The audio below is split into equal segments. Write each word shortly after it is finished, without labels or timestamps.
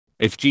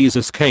If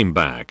Jesus came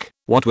back,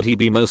 what would he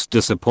be most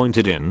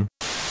disappointed in?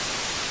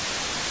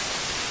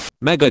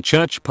 Mega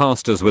church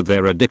pastors with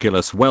their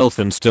ridiculous wealth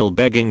and still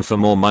begging for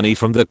more money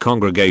from the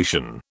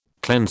congregation.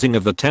 Cleansing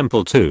of the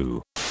temple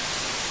too.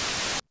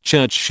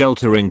 Church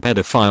sheltering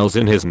pedophiles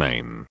in his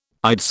name.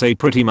 I'd say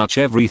pretty much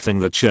everything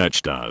the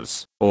church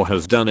does, or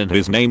has done in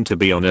his name, to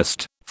be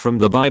honest. From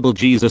the Bible,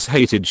 Jesus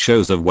hated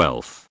shows of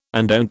wealth,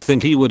 and don't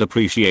think he would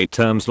appreciate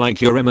terms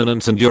like your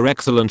eminence and your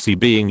excellency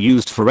being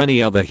used for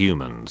any other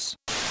humans.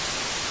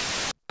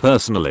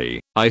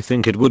 Personally, I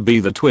think it would be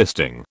the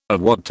twisting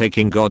of what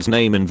taking God's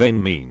name in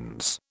vain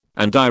means.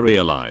 And I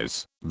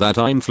realize that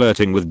I'm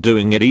flirting with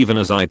doing it even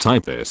as I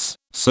type this,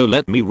 so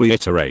let me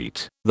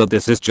reiterate that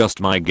this is just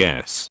my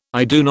guess.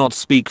 I do not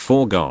speak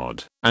for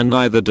God, and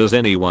neither does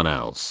anyone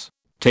else.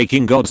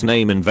 Taking God's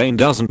name in vain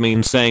doesn't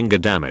mean saying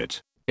 "Goddammit."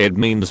 It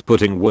means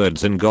putting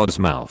words in God's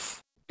mouth.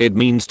 It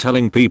means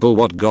telling people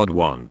what God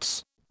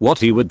wants, what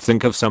he would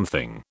think of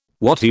something,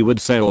 what he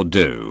would say or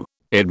do.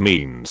 It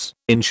means,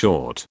 in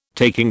short,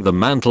 taking the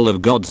mantle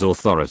of God's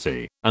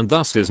authority, and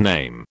thus his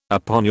name,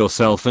 upon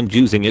yourself and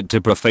using it to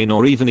profane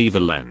or even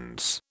evil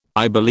ends.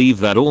 I believe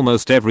that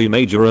almost every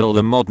major ill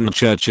the modern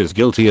church is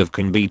guilty of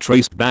can be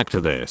traced back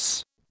to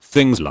this.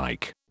 Things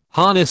like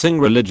harnessing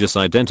religious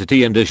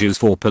identity and issues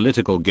for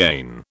political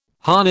gain,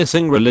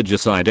 harnessing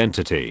religious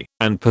identity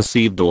and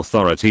perceived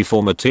authority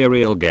for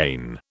material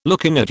gain.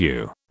 Looking at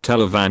you,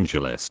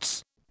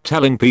 televangelists.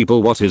 Telling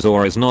people what is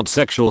or is not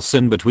sexual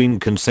sin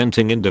between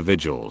consenting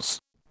individuals.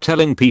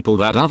 Telling people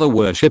that other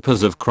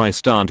worshippers of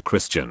Christ aren't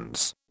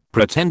Christians.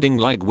 Pretending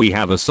like we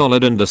have a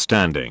solid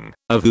understanding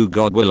of who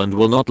God will and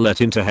will not let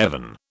into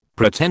heaven.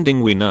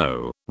 Pretending we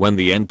know when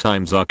the end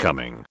times are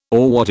coming,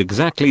 or what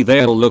exactly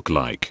they'll look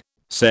like.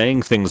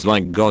 Saying things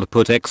like God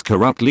put X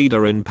corrupt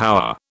leader in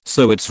power,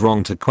 so it's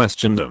wrong to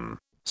question them.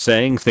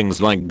 Saying things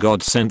like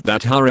God sent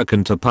that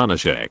hurricane to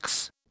punish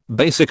X.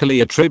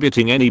 Basically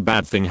attributing any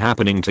bad thing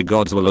happening to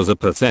God's will as a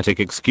pathetic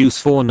excuse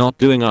for not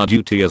doing our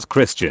duty as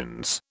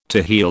Christians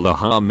to heal the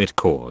harm it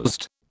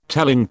caused.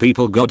 Telling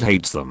people God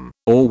hates them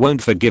or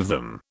won't forgive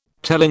them.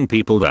 Telling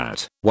people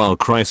that while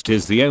Christ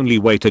is the only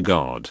way to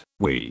God,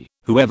 we,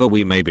 whoever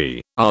we may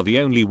be, are the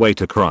only way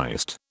to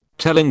Christ.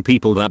 Telling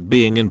people that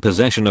being in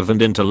possession of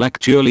and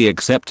intellectually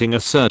accepting a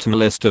certain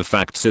list of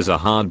facts is a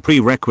hard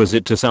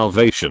prerequisite to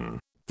salvation.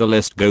 The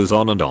list goes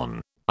on and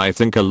on. I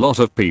think a lot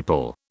of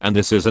people, and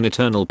this is an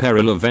eternal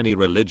peril of any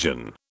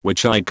religion,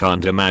 which I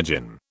can't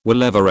imagine,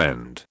 will ever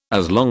end,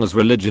 as long as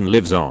religion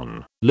lives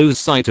on, lose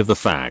sight of the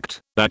fact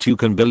that you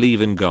can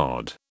believe in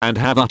God and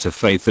have utter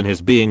faith in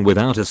his being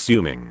without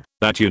assuming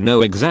that you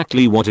know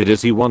exactly what it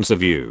is he wants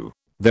of you.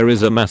 There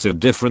is a massive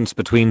difference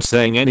between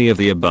saying any of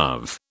the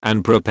above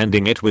and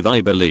propending it with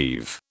 "I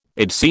believe."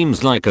 It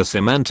seems like a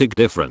semantic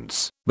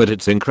difference, but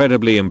it's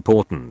incredibly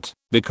important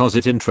because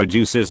it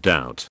introduces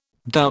doubt.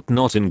 Doubt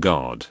not in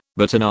God,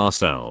 but in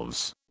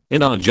ourselves,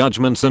 in our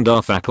judgments and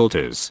our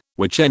faculties,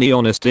 which any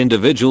honest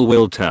individual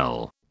will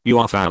tell you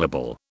are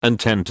fallible and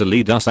tend to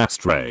lead us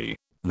astray.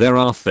 There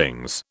are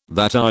things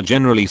that are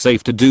generally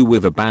safe to do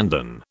with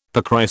abandon,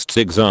 per Christ's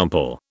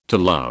example, to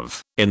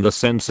love, in the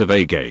sense of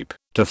agape,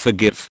 to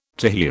forgive,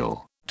 to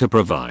heal, to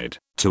provide,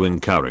 to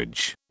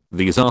encourage.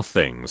 These are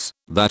things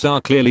that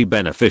are clearly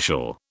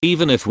beneficial,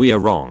 even if we are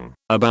wrong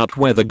about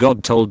whether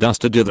God told us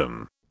to do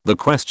them. The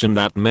question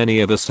that many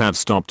of us have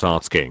stopped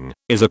asking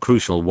is a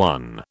crucial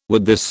one.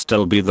 Would this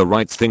still be the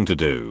right thing to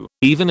do,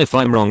 even if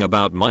I'm wrong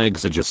about my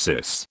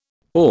exegesis?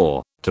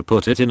 Or, to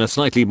put it in a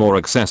slightly more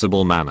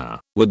accessible manner,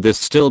 would this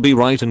still be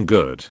right and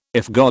good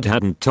if God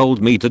hadn't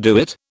told me to do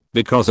it?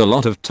 Because a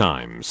lot of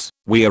times,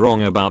 we are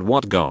wrong about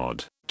what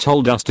God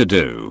told us to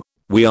do.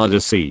 We are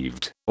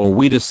deceived, or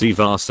we deceive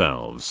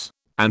ourselves.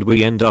 And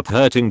we end up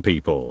hurting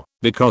people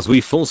because we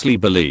falsely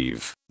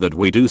believe that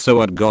we do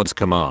so at God's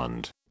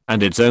command.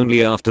 And it's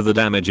only after the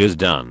damage is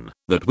done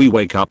that we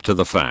wake up to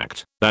the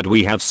fact that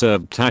we have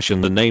served Tash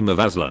in the name of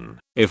Aslan,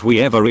 if we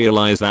ever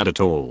realize that at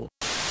all.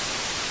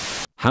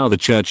 How the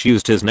church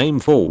used his name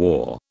for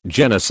war,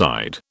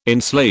 genocide,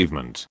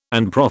 enslavement,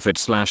 and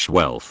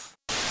profit/wealth.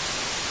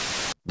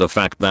 The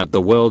fact that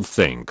the world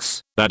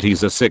thinks that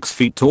he's a 6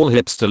 feet tall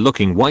hipster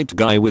looking white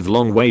guy with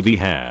long wavy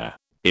hair.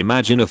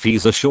 Imagine if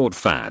he's a short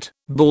fat,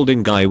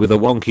 balding guy with a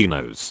wonky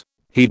nose.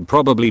 He'd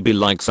probably be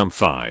like some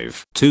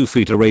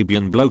 5'2"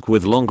 Arabian bloke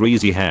with long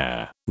greasy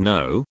hair.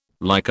 No,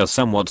 like a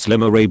somewhat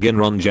slim Arabian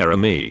Ron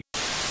Jeremy.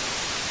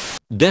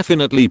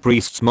 Definitely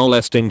priests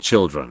molesting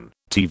children,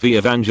 TV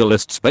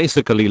evangelists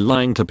basically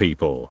lying to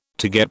people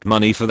to get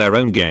money for their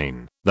own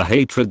gain, the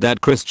hatred that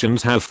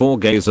Christians have for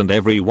gays and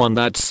everyone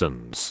that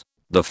sins.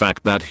 The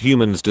fact that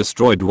humans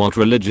destroyed what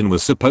religion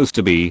was supposed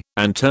to be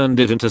and turned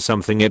it into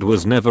something it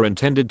was never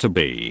intended to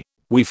be.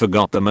 We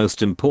forgot the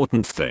most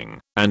important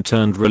thing and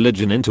turned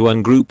religion into a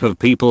group of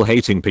people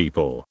hating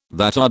people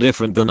that are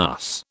different than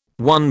us.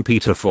 1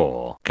 Peter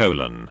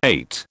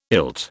 4:8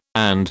 Ilt,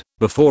 and,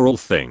 before all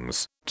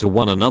things, to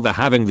one another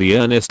having the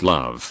earnest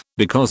love,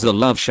 because the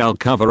love shall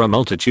cover a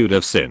multitude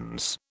of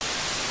sins.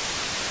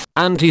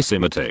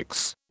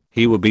 Anti-Semitics.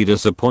 He would be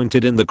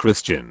disappointed in the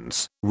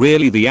Christians,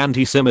 really the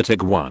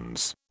anti-Semitic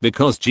ones,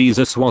 because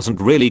Jesus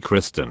wasn't really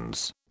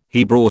Christians.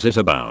 He brought it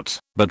about,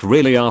 but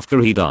really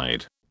after he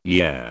died.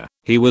 Yeah,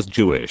 he was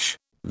Jewish.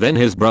 Then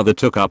his brother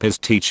took up his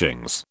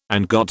teachings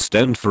and got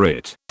stoned for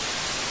it.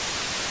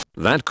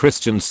 That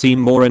Christians seem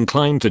more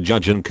inclined to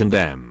judge and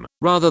condemn,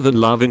 rather than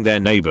loving their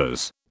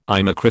neighbors.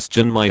 I'm a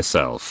Christian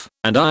myself,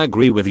 and I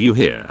agree with you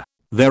here.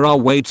 There are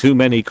way too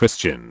many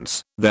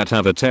Christians that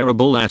have a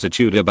terrible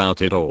attitude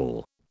about it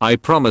all. I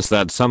promise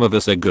that some of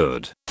us are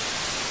good.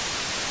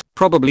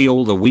 Probably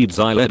all the weeds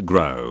I let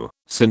grow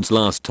since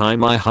last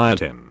time I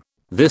hired him.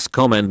 This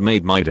comment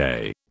made my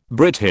day.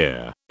 Brit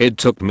here, it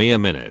took me a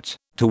minute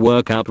to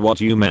work out what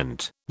you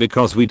meant,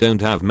 because we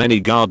don't have many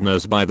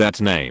gardeners by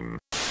that name.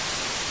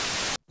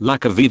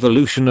 Lack of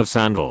evolution of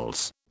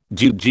sandals.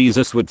 Dude,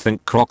 Jesus would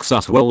think Crocs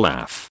us will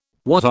laugh.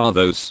 What are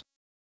those?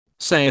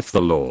 Saith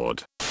the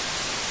Lord.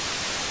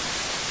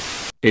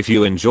 If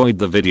you enjoyed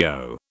the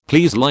video,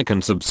 please like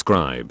and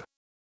subscribe.